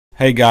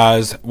Hey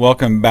guys,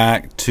 welcome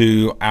back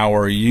to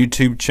our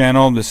YouTube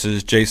channel. This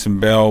is Jason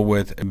Bell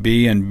with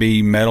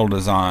B&B Metal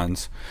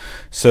Designs.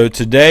 So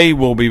today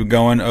we'll be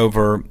going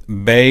over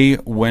bay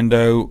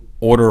window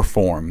order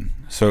form.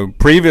 So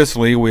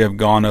previously we have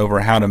gone over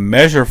how to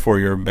measure for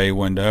your bay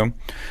window,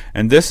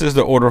 and this is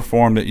the order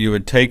form that you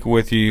would take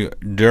with you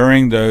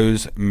during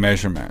those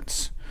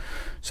measurements.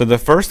 So the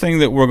first thing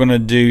that we're going to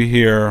do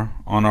here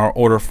on our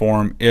order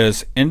form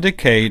is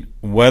indicate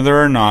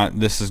whether or not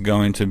this is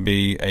going to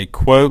be a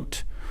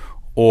quote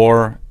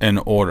or an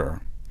order.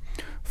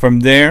 From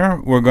there,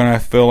 we're going to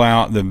fill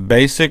out the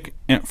basic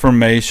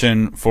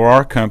information for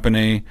our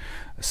company,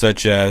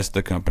 such as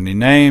the company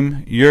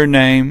name, your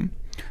name,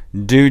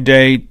 due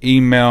date,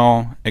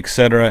 email,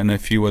 etc., and a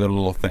few other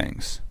little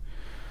things.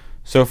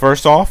 So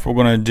first off, we're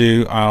going to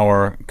do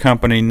our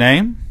company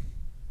name.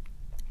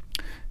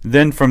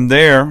 Then from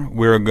there,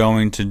 we're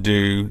going to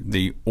do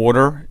the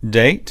order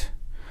date.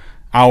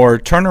 Our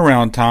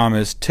turnaround time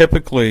is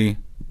typically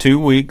 2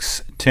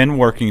 weeks, 10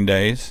 working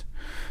days.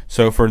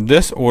 So for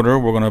this order,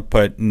 we're going to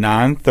put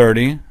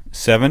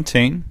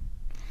 9/30/17.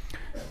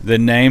 The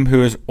name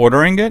who is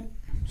ordering it,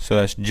 so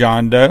that's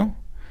John Doe.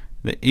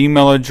 The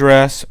email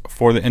address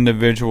for the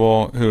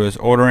individual who is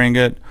ordering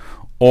it,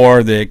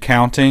 or the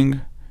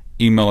accounting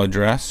email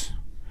address.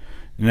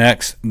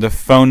 Next, the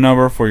phone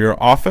number for your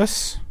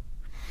office.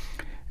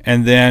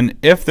 And then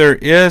if there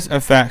is a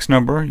fax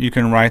number, you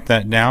can write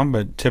that down,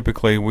 but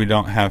typically we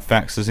don't have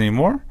faxes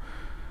anymore.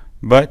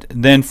 But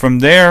then from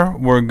there,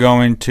 we're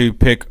going to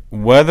pick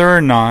whether or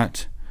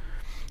not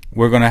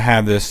we're going to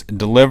have this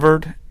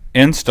delivered,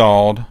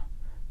 installed,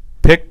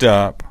 picked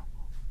up,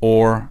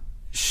 or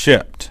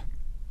shipped.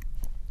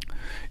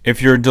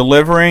 If you're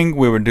delivering,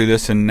 we would do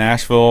this in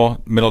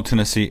Nashville, Middle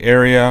Tennessee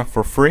area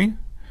for free.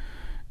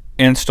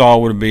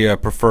 Install would be a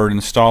preferred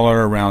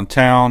installer around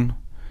town.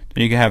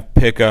 Then you can have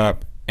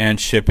pickup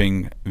and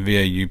shipping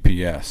via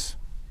UPS.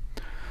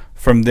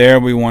 From there,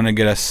 we want to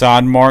get a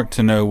side mark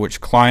to know which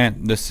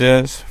client this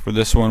is. For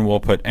this one, we'll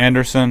put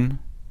Anderson,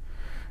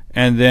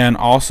 and then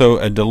also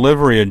a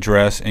delivery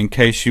address in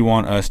case you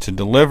want us to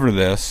deliver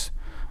this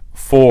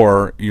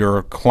for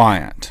your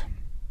client.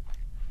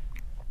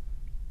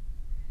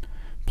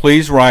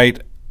 Please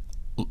write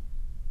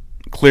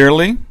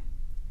clearly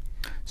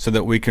so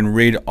that we can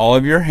read all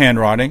of your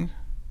handwriting,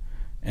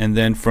 and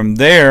then from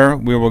there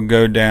we will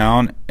go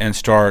down and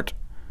start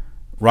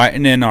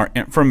writing in our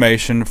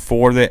information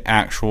for the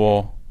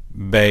actual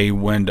bay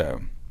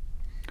window.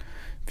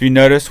 If you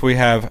notice, we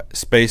have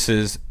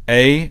spaces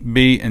A,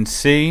 B, and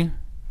C,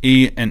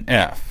 E, and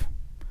F.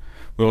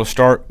 We will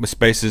start with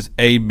spaces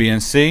A, B,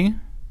 and C.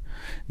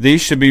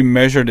 These should be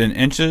measured in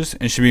inches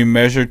and should be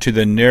measured to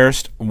the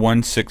nearest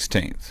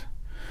 1/16.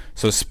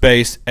 So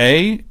space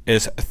A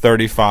is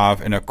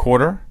 35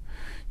 1/4.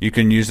 You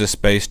can use the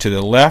space to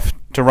the left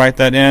to write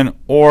that in,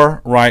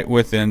 or right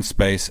within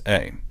space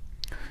A.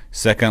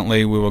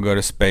 Secondly, we will go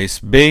to space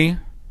B,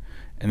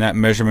 and that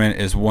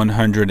measurement is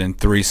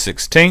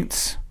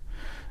 103/16,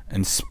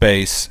 and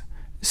space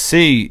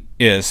C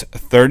is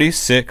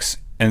 36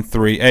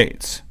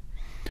 3/8.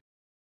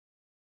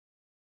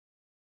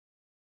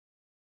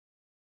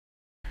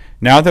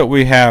 Now that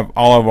we have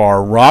all of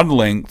our rod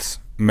lengths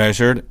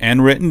measured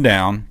and written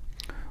down,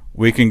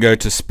 we can go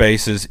to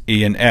spaces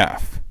E and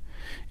F.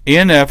 E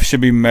and F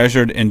should be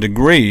measured in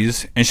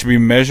degrees and should be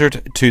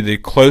measured to the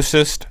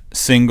closest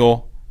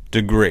single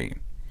degree.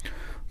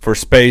 For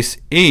space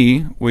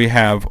E, we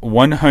have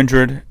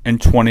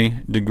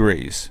 120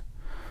 degrees.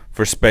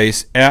 For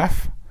space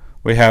F,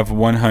 we have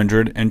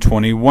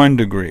 121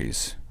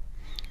 degrees.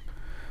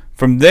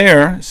 From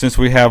there, since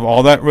we have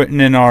all that written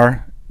in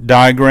our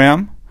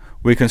diagram,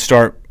 we can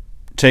start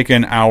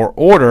taking our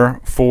order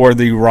for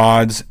the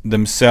rods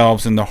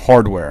themselves and the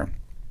hardware.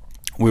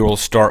 We will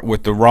start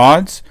with the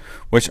rods,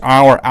 which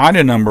our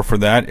item number for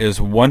that is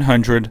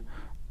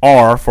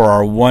 100R for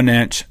our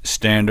 1-inch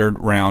standard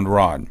round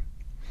rod.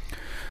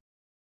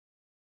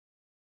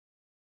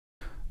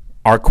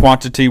 Our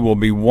quantity will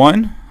be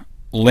 1,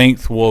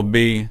 length will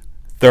be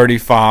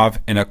 35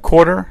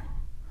 1/4,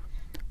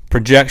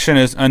 projection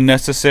is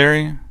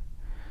unnecessary,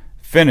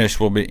 finish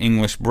will be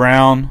English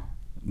brown,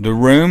 the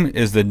room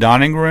is the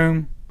dining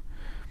room,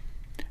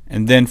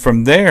 and then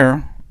from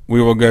there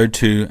we will go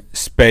to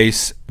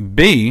space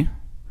B,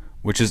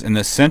 which is in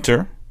the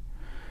center.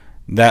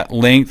 That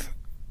length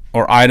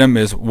or item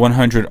is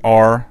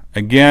 100R.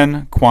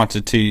 Again,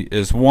 quantity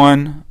is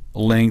 1,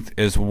 length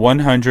is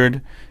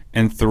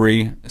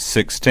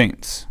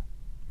 103/16.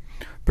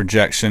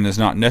 Projection is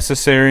not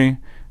necessary,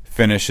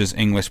 finish is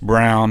English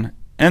brown,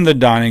 and the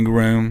dining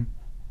room.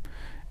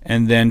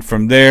 And then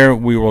from there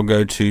we will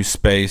go to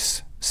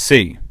space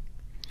C,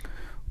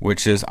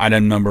 which is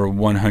item number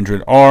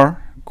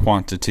 100R.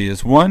 Quantity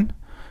is 1,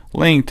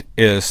 length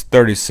is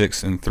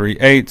 36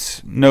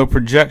 3/8, no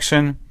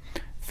projection,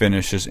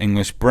 finish is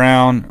English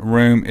brown,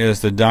 room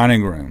is the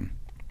dining room.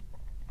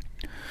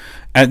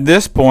 At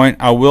this point,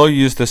 I will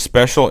use the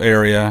special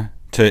area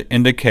to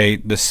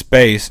indicate the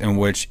space in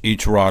which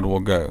each rod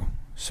will go.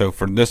 So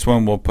for this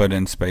one, we'll put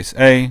in space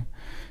A,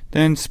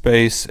 then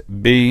space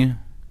B,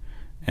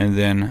 and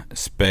then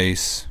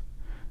space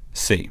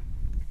C.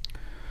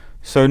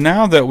 So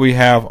now that we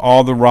have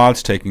all the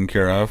rods taken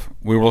care of,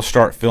 we will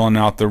start filling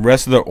out the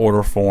rest of the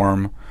order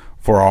form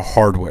for our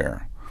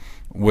hardware,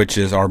 which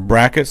is our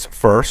brackets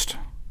first,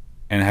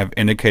 and have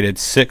indicated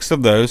 6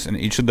 of those in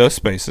each of those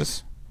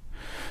spaces.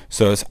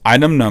 So it's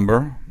item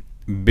number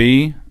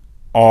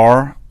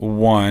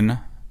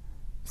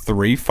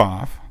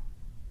BR135.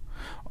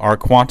 Our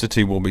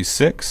quantity will be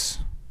 6.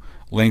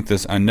 Length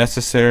is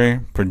unnecessary.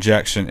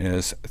 Projection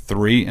is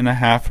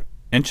 3.5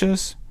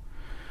 inches.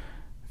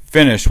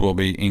 Finish will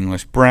be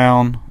English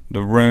brown.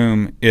 The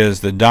room is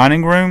the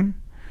dining room,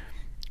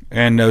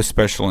 and no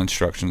special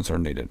instructions are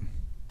needed.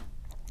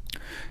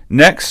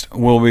 Next,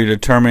 we'll be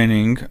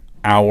determining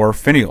our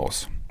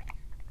finials.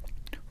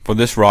 For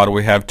this rod,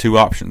 we have 2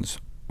 options.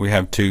 We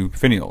have 2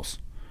 finials.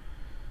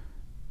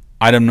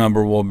 Item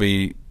number will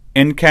be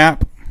end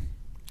cap.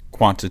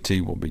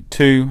 Quantity will be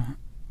 2.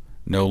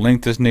 No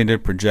length is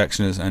needed.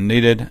 Projection is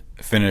unneeded.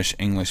 Finish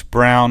English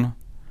brown.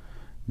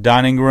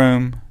 Dining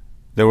room.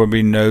 There will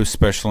be no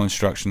special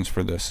instructions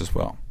for this as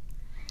well.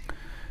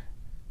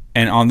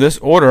 And on this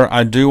order,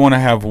 I do want to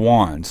have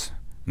wands.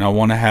 Now I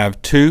want to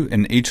have 2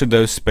 in each of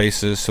those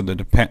spaces so that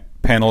the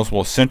panels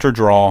will center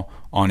draw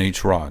on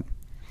each rod.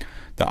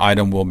 The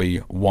item will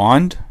be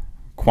wand.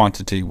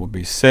 Quantity will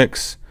be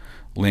 6.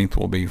 Length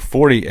will be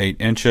 48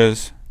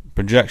 inches.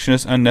 Projection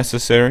is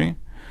unnecessary.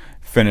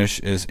 Finish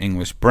is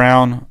English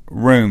brown.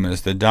 Room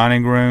is the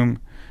dining room.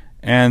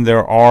 And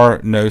there are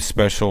no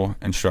special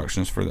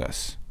instructions for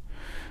this.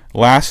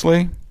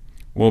 Lastly,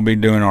 we'll be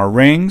doing our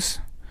rings.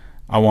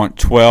 I want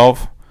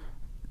 12,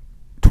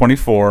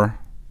 24,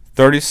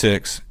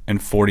 36,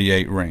 and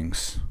 48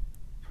 rings.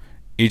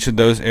 Each of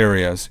those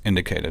areas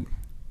indicated.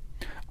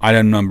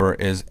 Item number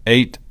is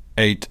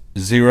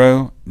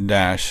 880-15.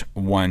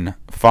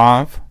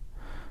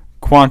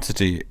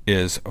 Quantity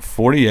is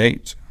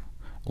 48.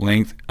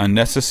 Length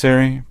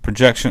unnecessary.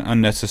 Projection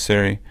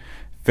unnecessary.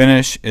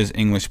 Finish is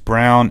English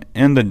brown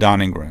in the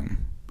dining room.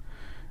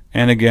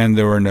 And again,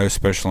 there were no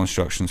special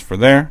instructions for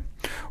there.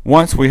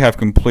 Once we have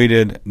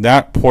completed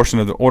that portion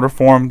of the order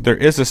form, there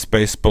is a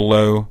space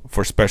below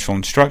for special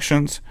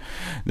instructions.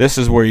 This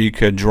is where you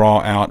could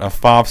draw out a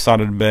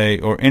 5-sided bay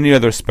or any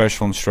other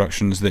special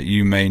instructions that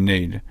you may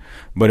need.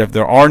 But if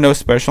there are no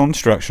special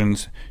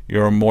instructions,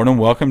 you're more than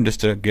welcome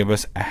just to give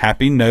us a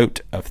happy note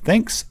of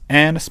thanks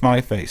and a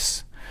smiley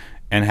face.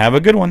 And have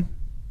a good one.